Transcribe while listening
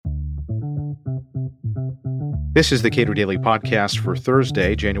This is the Cato Daily Podcast for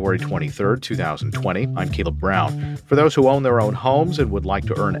Thursday, January 23rd, 2020. I'm Caleb Brown. For those who own their own homes and would like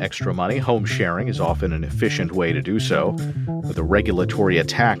to earn extra money, home sharing is often an efficient way to do so. But the regulatory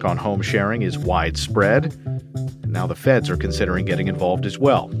attack on home sharing is widespread. And now the feds are considering getting involved as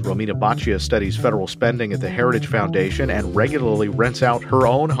well. Romina Baccia studies federal spending at the Heritage Foundation and regularly rents out her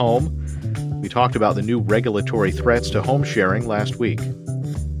own home. We talked about the new regulatory threats to home sharing last week.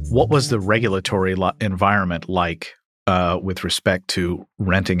 What was the regulatory environment like with respect to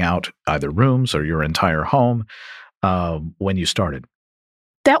renting out either rooms or your entire home when you started?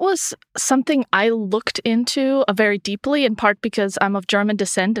 That was something I looked into very deeply, in part because I'm of German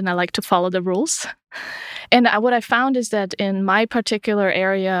descent and I like to follow the rules. And what I found is that in my particular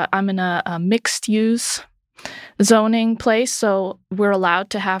area, I'm in a mixed-use zoning place, so we're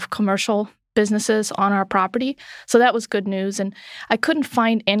allowed to have commercial businesses on our property. So that was good news. And I couldn't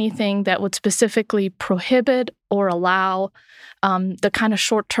find anything that would specifically prohibit or allow the kind of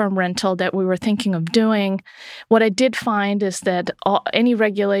short-term rental that we were thinking of doing. What I did find is that any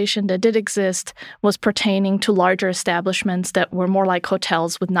regulation that did exist was pertaining to larger establishments that were more like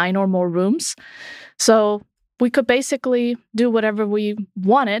hotels with 9 or more rooms. So we could basically do whatever we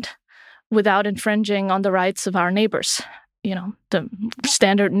wanted without infringing on the rights of our neighbors. You know, the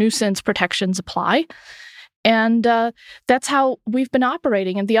standard nuisance protections apply. And that's how we've been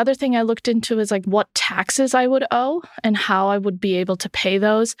operating. And the other thing I looked into is like what taxes I would owe and how I would be able to pay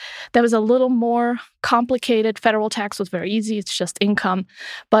those. That was a little more complicated. Federal tax was very easy. It's just income.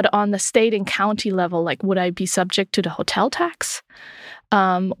 But on the state and county level, like would I be subject to the hotel tax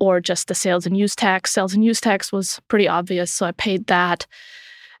or just the sales and use tax? Sales and use tax was pretty obvious, so I paid that.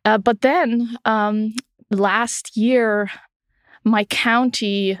 But then last year, my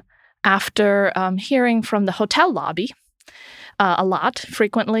county, after hearing from the hotel lobby a lot,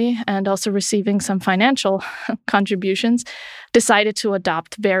 frequently, and also receiving some financial contributions, decided to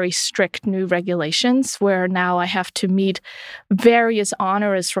adopt very strict new regulations where now I have to meet various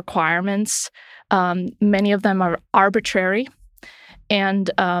onerous requirements. Many of them are arbitrary, and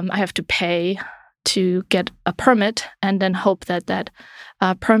I have to pay to get a permit and then hope that that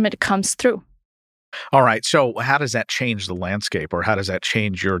permit comes through. All right. So how does that change the landscape, or how does that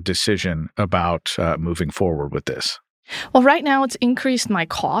change your decision about moving forward with this? Well, right now it's increased my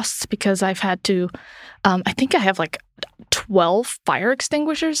costs because I've had to, I think I have like 12 fire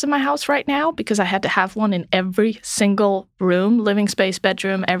extinguishers in my house right now because I had to have one in every single room, living space,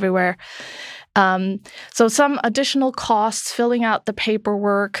 bedroom, everywhere. So some additional costs, filling out the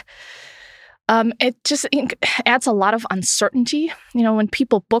paperwork. It just adds a lot of uncertainty. You know, when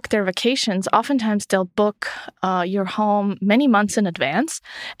people book their vacations, oftentimes they'll book your home many months in advance.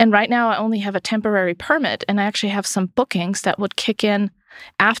 And right now I only have a temporary permit, and I actually have some bookings that would kick in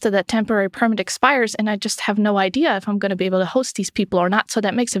after that temporary permit expires, and I just have no idea if I'm going to be able to host these people or not. So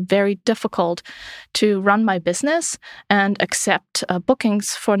that makes it very difficult to run my business and accept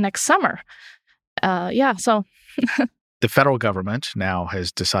bookings for next summer. So the federal government now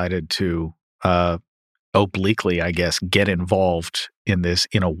has decided to obliquely, I guess, get involved in this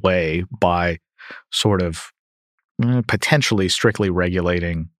in a way by sort of potentially strictly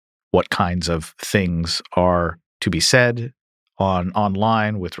regulating what kinds of things are to be said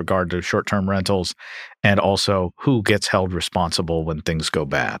online with regard to short-term rentals, and also who gets held responsible when things go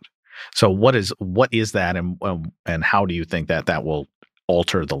bad. So what is that, and how do you think that will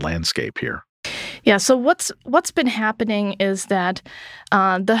alter the landscape here? Yeah, so what's been happening is that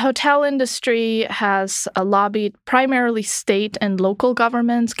the hotel industry has lobbied primarily state and local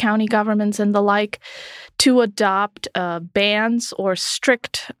governments, county governments, and the like, to adopt bans or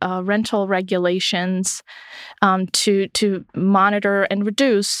strict rental regulations to monitor and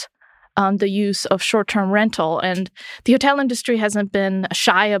reduce the use of short-term rental. And the hotel industry hasn't been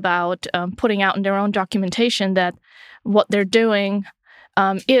shy about putting out in their own documentation that what they're doing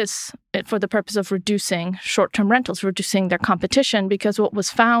is for the purpose of reducing short-term rentals, reducing their competition, because what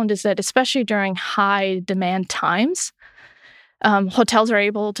was found is that especially during high demand times, hotels are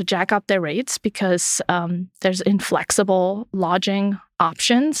able to jack up their rates because there's inflexible lodging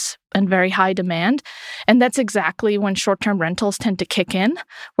options and very high demand. And that's exactly when short-term rentals tend to kick in,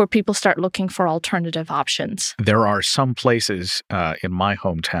 where people start looking for alternative options. There are some places in my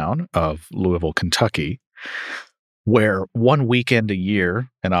hometown of Louisville, Kentucky, where one weekend a year,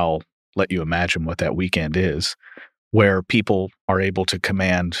 and I'll let you imagine what that weekend is, where people are able to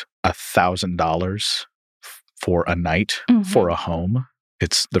command $1,000 for a night for a home.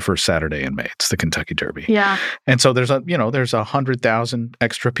 It's the first Saturday in May. It's the Kentucky Derby. Yeah. And so there's 100,000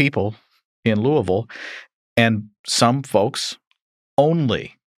 extra people in Louisville, and some folks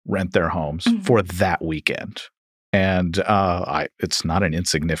only rent their homes for that weekend. And it's not an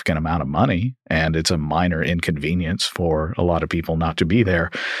insignificant amount of money, and it's a minor inconvenience for a lot of people not to be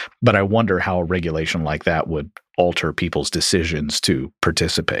there. But I wonder how a regulation like that would alter people's decisions to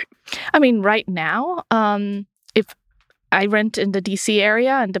participate. I mean, right now, if I rent in the DC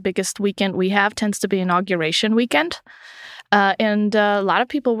area, and the biggest weekend we have tends to be inauguration weekend. And a lot of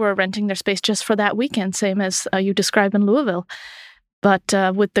people were renting their space just for that weekend, same as you described in Louisville. But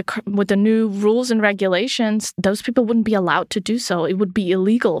with the new rules and regulations, those people wouldn't be allowed to do so. It would be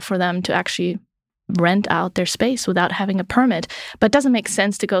illegal for them to actually rent out their space without having a permit. But it doesn't make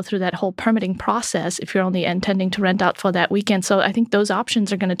sense to go through that whole permitting process if you're only intending to rent out for that weekend. So I think those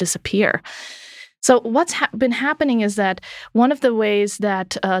options are going to disappear. So what's been happening is that one of the ways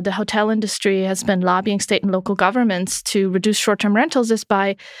that the hotel industry has been lobbying state and local governments to reduce short-term rentals is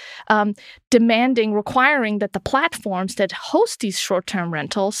by requiring that the platforms that host these short-term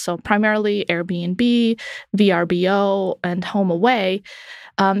rentals, so primarily Airbnb, VRBO, and HomeAway,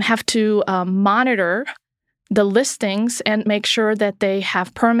 have to monitor the listings and make sure that they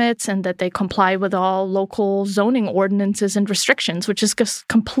have permits and that they comply with all local zoning ordinances and restrictions, which is just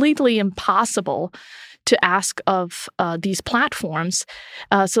completely impossible to ask of these platforms.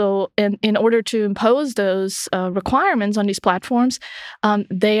 So in order to impose those requirements on these platforms,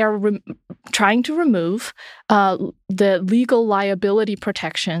 they are trying to remove the legal liability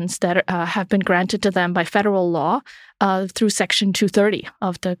protections that have been granted to them by federal law through Section 230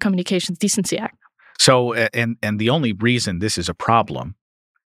 of the Communications Decency Act. So, and the only reason this is a problem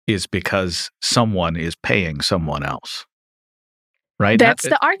is because someone is paying someone else, right? That's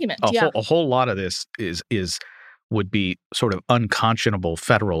the argument. A whole lot of this would be sort of unconscionable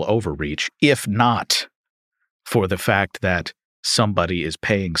federal overreach, if not for the fact that somebody is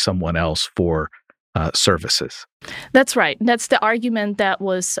paying someone else for services. That's right. That's the argument that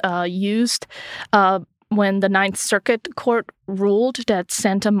was used when the Ninth Circuit Court ruled that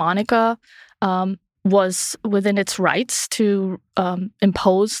Santa Monica was within its rights to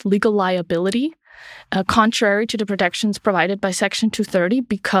impose legal liability, contrary to the protections provided by Section 230,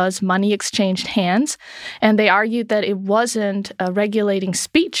 because money exchanged hands. And they argued that it wasn't regulating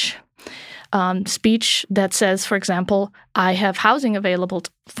speech. Speech that says, for example, I have housing available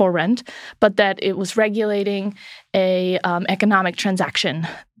for rent, but that it was regulating a economic transaction,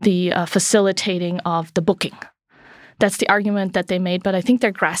 the facilitating of the booking. That's the argument that they made, but I think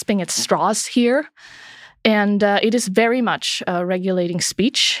they're grasping at straws here. And it is very much regulating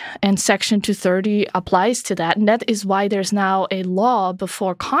speech, and Section 230 applies to that. And that is why there's now a law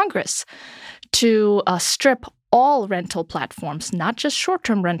before Congress to strip all rental platforms, not just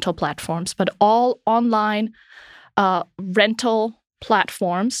short-term rental platforms, but all online rental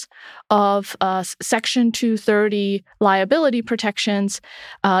platforms of Section 230 liability protections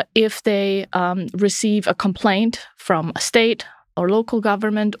if they receive a complaint from a state or local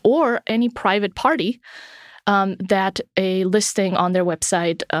government or any private party that a listing on their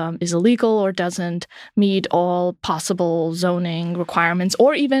website is illegal or doesn't meet all possible zoning requirements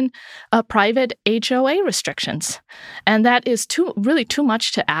or even private HOA restrictions. And that is really too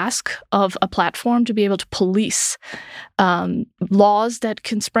much to ask of a platform to be able to police laws that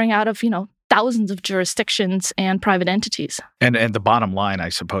can spring out of, thousands of jurisdictions and private entities. And the bottom line, I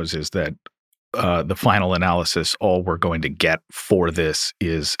suppose, is that the final analysis, all we're going to get for this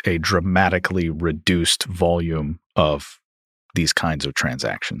is a dramatically reduced volume of these kinds of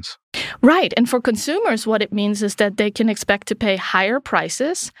transactions. Right. And for consumers, what it means is that they can expect to pay higher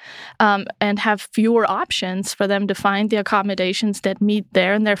prices and have fewer options for them to find the accommodations that meet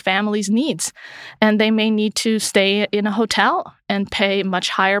their and their family's needs. And they may need to stay in a hotel and pay much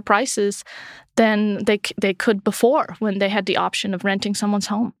higher prices than they could before when they had the option of renting someone's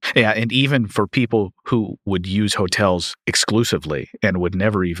home. Yeah, and even for people who would use hotels exclusively and would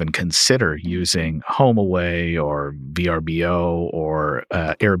never even consider using HomeAway or VRBO or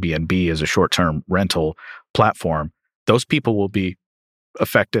Airbnb as a short-term rental platform, those people will be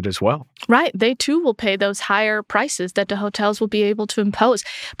affected as well. Right. They too will pay those higher prices that the hotels will be able to impose,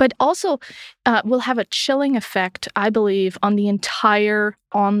 but also will have a chilling effect, I believe, on the entire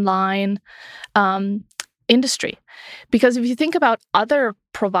online industry. Because if you think about other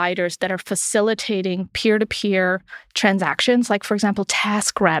providers that are facilitating peer-to-peer transactions, like, for example,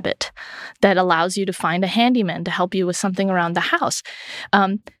 TaskRabbit, that allows you to find a handyman to help you with something around the house,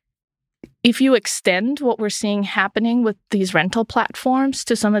 if you extend what we're seeing happening with these rental platforms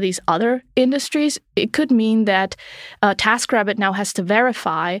to some of these other industries, it could mean that TaskRabbit now has to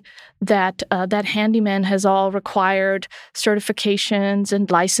verify that that handyman has all required certifications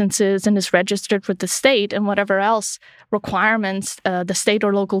and licenses and is registered with the state and whatever else requirements the state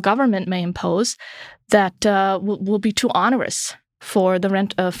or local government may impose that will be too onerous for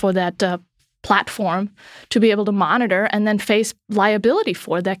that platform to be able to monitor and then face liability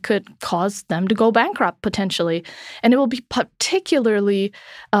for that could cause them to go bankrupt potentially. And it will be particularly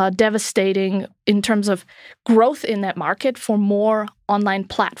devastating in terms of growth in that market for more online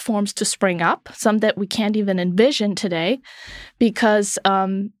platforms to spring up, some that we can't even envision today, because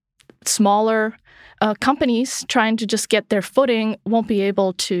smaller companies trying to just get their footing won't be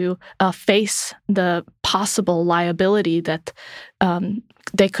able to face the possible liability that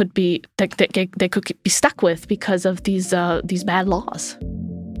they could be stuck with because of these bad laws.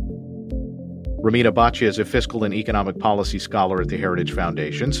 Romina Boccia is a fiscal and economic policy scholar at the Heritage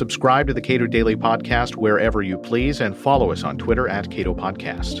Foundation. Subscribe to the Cato Daily Podcast wherever you please and follow us on Twitter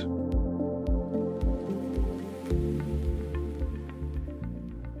 @CatoPodcast.